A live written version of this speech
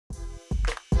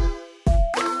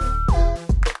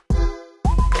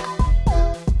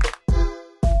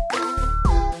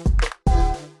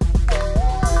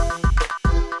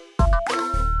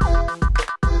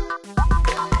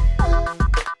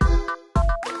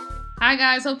Hi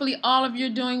guys, hopefully all of you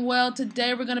are doing well.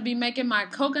 Today we're going to be making my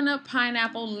coconut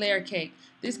pineapple layer cake.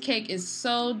 This cake is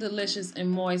so delicious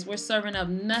and moist. We're serving up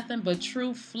nothing but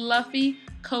true fluffy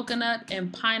coconut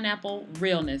and pineapple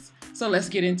realness. So let's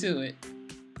get into it.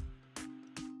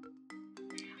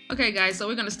 Okay guys, so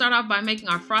we're going to start off by making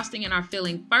our frosting and our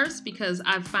filling first because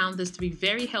I've found this to be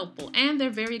very helpful and they're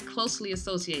very closely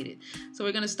associated. So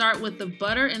we're going to start with the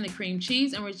butter and the cream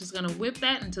cheese and we're just going to whip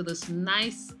that until it's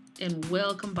nice and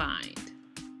well combined.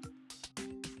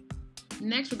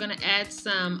 Next we're going to add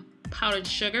some powdered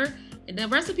sugar. And the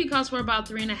recipe calls for about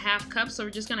 3.5 cups, so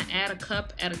we're just going to add a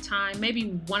cup at a time,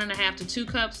 maybe 1.5 to 2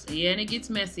 cups. Yeah, and it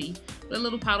gets messy, but a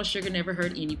little powdered sugar never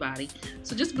hurt anybody.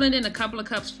 So just blend in a couple of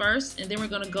cups first, and then we're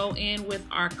going to go in with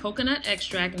our coconut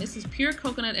extract. And this is pure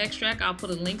coconut extract. I'll put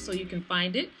a link so you can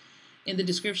find it in the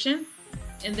description.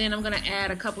 And then I'm going to add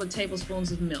a couple of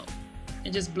tablespoons of milk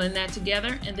and just blend that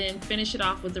together, and then finish it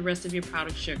off with the rest of your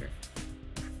powdered sugar.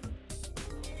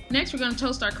 Next, we're going to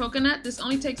toast our coconut. This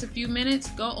only takes a few minutes.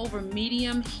 Go over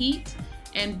medium heat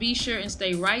and be sure and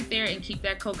stay right there and keep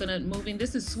that coconut moving.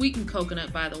 This is sweetened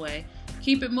coconut, by the way.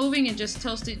 Keep it moving and just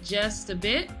toast it just a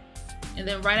bit. And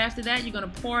then right after that, you're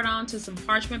going to pour it onto some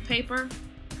parchment paper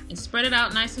and spread it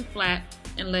out nice and flat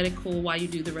and let it cool while you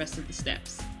do the rest of the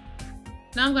steps.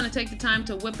 Now I'm going to take the time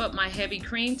to whip up my heavy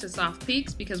cream to soft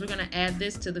peaks because we're going to add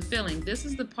this to the filling. This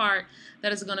is the part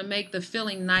that is going to make the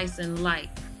filling nice and light.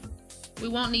 We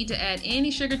won't need to add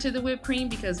any sugar to the whipped cream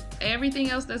because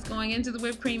everything else that's going into the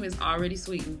whipped cream is already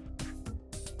sweetened.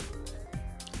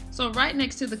 So right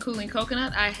next to the cooling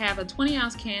coconut, I have a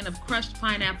 20-ounce can of crushed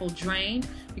pineapple drained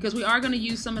because we are going to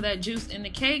use some of that juice in the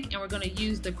cake and we're going to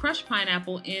use the crushed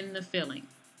pineapple in the filling.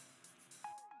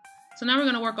 So now we're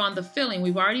going to work on the filling.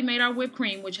 We've already made our whipped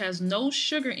cream, which has no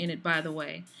sugar in it, by the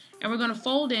way. And we're going to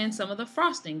fold in some of the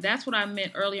frosting. That's what I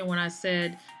meant earlier when I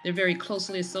said they're very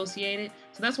closely associated.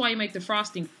 So that's why you make the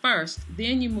frosting first,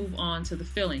 then you move on to the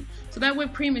filling. So that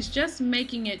whipped cream is just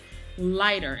making it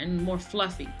lighter and more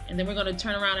fluffy. And then we're going to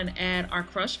turn around and add our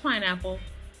crushed pineapple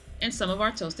and some of our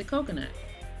toasted coconut.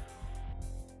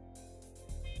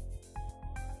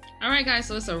 Alright guys,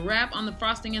 so it's a wrap on the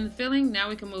frosting and the filling. Now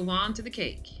we can move on to the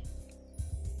cake.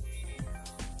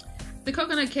 The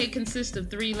coconut cake consists of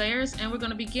 3 layers and we're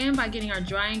going to begin by getting our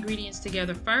dry ingredients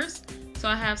together first. So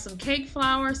I have some cake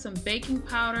flour, some baking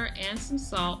powder, and some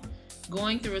salt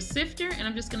going through a sifter, and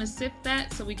I'm just going to sift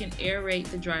that so we can aerate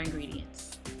the dry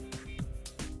ingredients.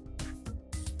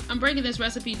 I'm breaking this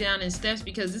recipe down in steps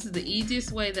because this is the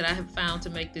easiest way that I have found to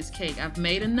make this cake. I've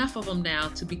made enough of them now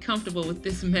to be comfortable with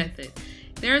this method.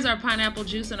 There's our pineapple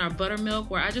juice and our buttermilk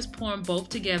where I just pour them both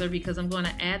together because I'm going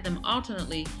to add them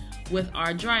alternately with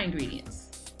our dry ingredients.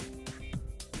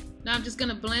 Now I'm just going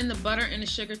to blend the butter and the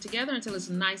sugar together until it's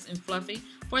nice and fluffy.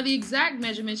 For the exact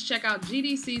measurements, check out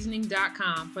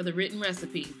gdseasoning.com for the written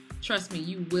recipe. Trust me,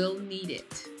 you will need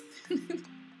it.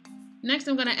 Next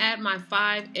I'm going to add my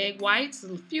 5 egg whites,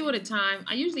 a few at a time.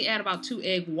 I usually add about 2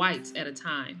 egg whites at a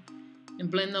time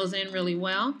and blend those in really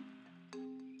well.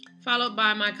 Followed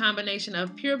by my combination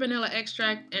of pure vanilla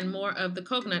extract and more of the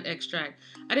coconut extract.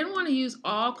 I didn't want to use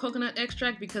all coconut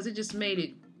extract because it just made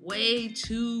it way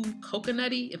too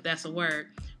coconutty, if that's a word,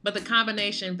 but the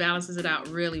combination balances it out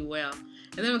really well.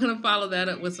 And then we're going to follow that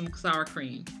up with some sour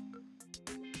cream.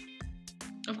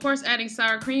 Of course, adding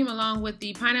sour cream along with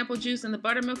the pineapple juice and the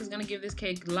buttermilk is going to give this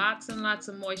cake lots and lots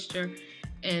of moisture,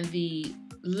 and the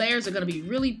layers are going to be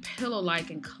really pillow-like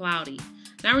and cloudy.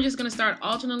 Now we're just going to start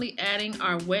alternately adding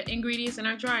our wet ingredients and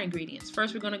our dry ingredients.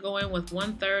 First we're going to go in with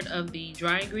 1/3 of the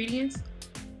dry ingredients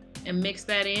and mix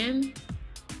that in,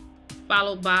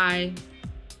 followed by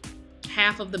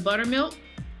half of the buttermilk,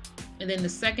 and then the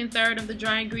 2/3 of the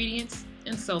dry ingredients,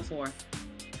 and so forth.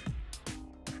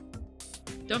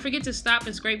 Don't forget to stop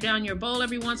and scrape down your bowl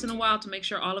every once in a while to make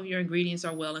sure all of your ingredients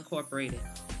are well incorporated.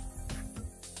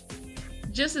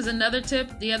 Just as another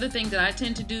tip, the other thing that I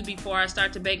tend to do before I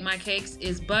start to bake my cakes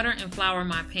is butter and flour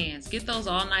my pans. Get those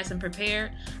all nice and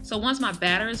prepared. So once my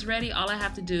batter is ready, all I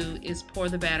have to do is pour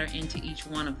the batter into each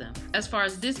one of them. As far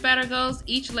as this batter goes,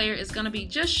 each layer is going to be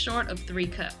just short of 3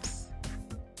 cups.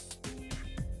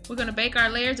 We're going to bake our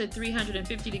layers at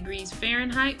 350 degrees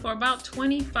Fahrenheit for about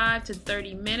 25 to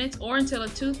 30 minutes or until a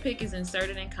toothpick is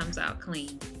inserted and comes out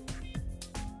clean.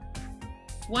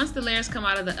 Once the layers come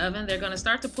out of the oven, they're going to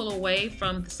start to pull away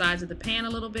from the sides of the pan a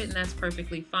little bit, and that's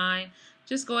perfectly fine.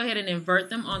 Just go ahead and invert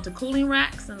them onto cooling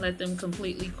racks and let them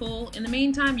completely cool. In the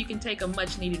meantime, you can take a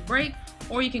much needed break,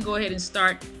 or you can go ahead and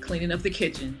start cleaning up the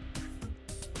kitchen.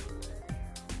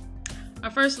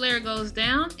 Our first layer goes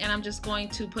down, and I'm just going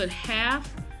to put half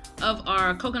of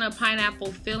our coconut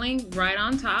pineapple filling right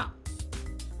on top.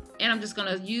 And I'm just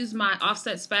gonna use my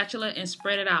offset spatula and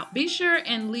spread it out. Be sure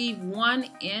and leave 1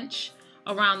 inch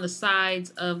around the sides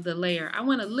of the layer. I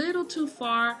went a little too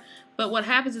far, but what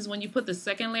happens is when you put the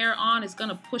second layer on, it's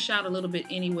gonna push out a little bit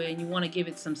anyway, and you wanna give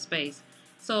it some space.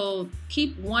 So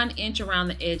keep 1 inch around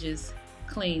the edges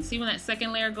clean. See when that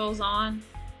second layer goes on?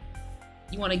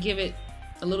 You wanna give it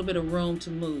a little bit of room to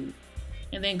move.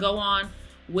 And then go on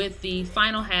with the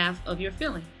final half of your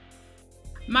filling.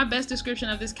 My best description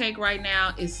of this cake right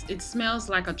now is it smells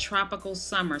like a tropical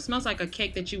summer. It smells like a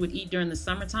cake that you would eat during the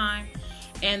summertime.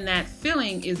 And that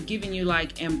filling is giving you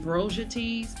like ambrosia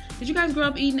teas. Did you guys grow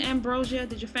up eating ambrosia?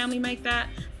 Did your family make that?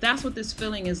 That's what this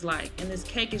filling is like. And this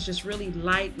cake is just really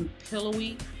light and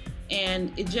pillowy.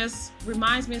 And it just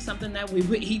reminds me of something that we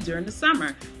would eat during the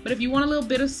summer. But if you want a little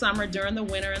bit of summer during the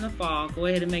winter and the fall, go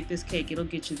ahead and make this cake. It'll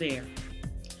get you there.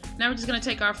 Now we're just gonna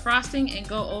take our frosting and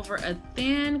go over a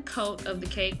thin coat of the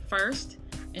cake first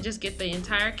and just get the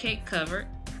entire cake covered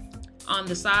on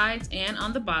the sides and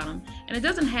on the bottom. And it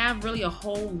doesn't have really a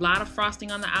whole lot of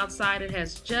frosting on the outside. It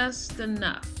has just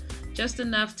enough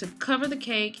to cover the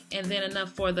cake and then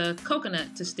enough for the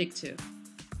coconut to stick to.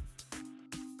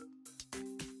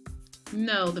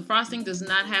 No, the frosting does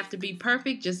not have to be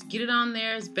perfect. Just get it on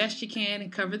there as best you can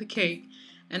and cover the cake.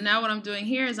 And now what I'm doing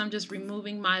here is I'm just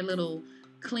removing my little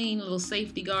clean little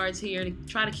safety guards here to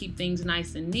try to keep things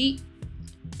nice and neat.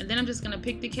 And then I'm just going to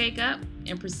pick the cake up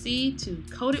and proceed to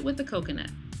coat it with the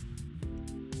coconut.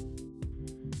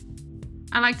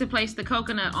 I like to place the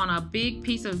coconut on a big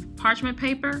piece of parchment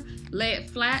paper, lay it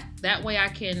flat, that way I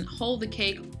can hold the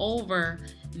cake over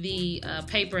the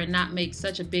paper and not make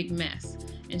such a big mess.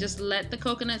 And just let the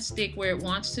coconut stick where it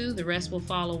wants to, the rest will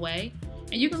fall away.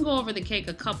 And you can go over the cake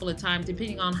a couple of times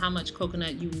depending on how much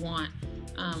coconut you want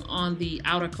on the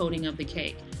outer coating of the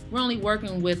cake. We're only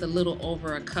working with a little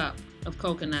over a cup of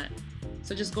coconut.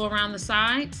 So just go around the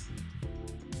sides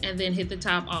and then hit the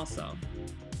top also.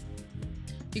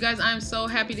 You guys, I'm so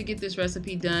happy to get this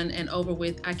recipe done and over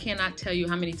with. I cannot tell you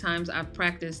how many times I've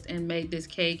practiced and made this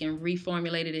cake and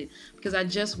reformulated it because I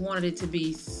just wanted it to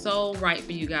be so right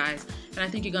for you guys. And I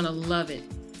think you're gonna love it.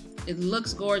 It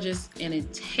looks gorgeous and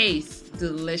it tastes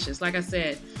delicious. Like I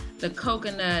said, the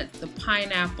coconut, the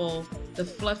pineapple, the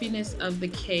fluffiness of the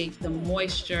cake, the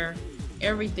moisture,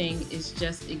 everything is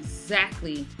just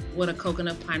exactly what a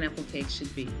coconut pineapple cake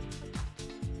should be.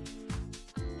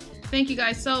 Thank you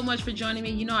guys so much for joining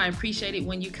me. You know I appreciate it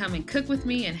when you come and cook with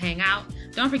me and hang out.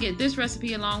 Don't forget this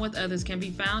recipe along with others can be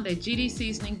found at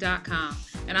gdseasoning.com.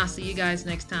 And I'll see you guys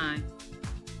next time.